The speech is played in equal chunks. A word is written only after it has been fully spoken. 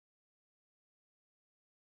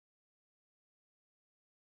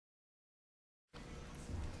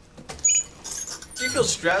feel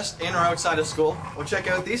stressed in or outside of school? Well, check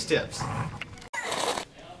out these tips.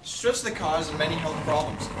 Stress is the cause of many health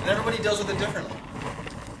problems, and everybody deals with it differently.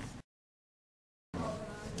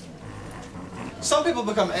 Some people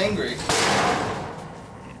become angry,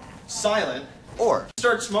 silent, or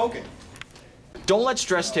start smoking. Don't let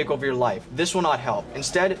stress take over your life. This will not help.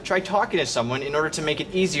 Instead, try talking to someone in order to make it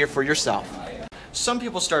easier for yourself. Some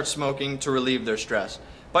people start smoking to relieve their stress,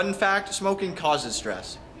 but in fact, smoking causes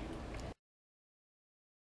stress.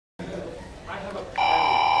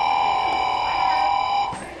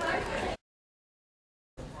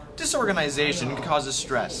 Disorganization causes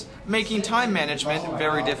stress, making time management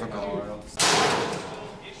very difficult.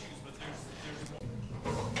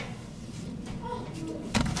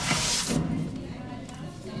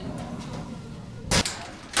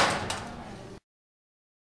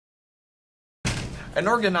 An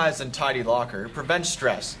organized and tidy locker prevents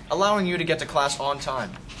stress, allowing you to get to class on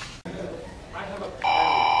time.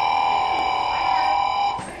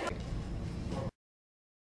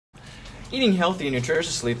 Eating healthy and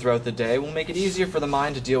nutritiously throughout the day will make it easier for the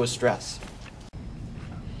mind to deal with stress.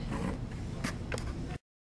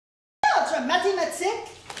 Mathématiques,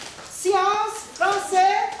 sciences,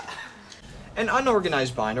 français. An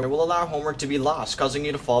unorganized binder will allow homework to be lost, causing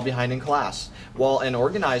you to fall behind in class, while an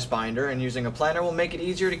organized binder and using a planner will make it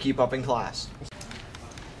easier to keep up in class.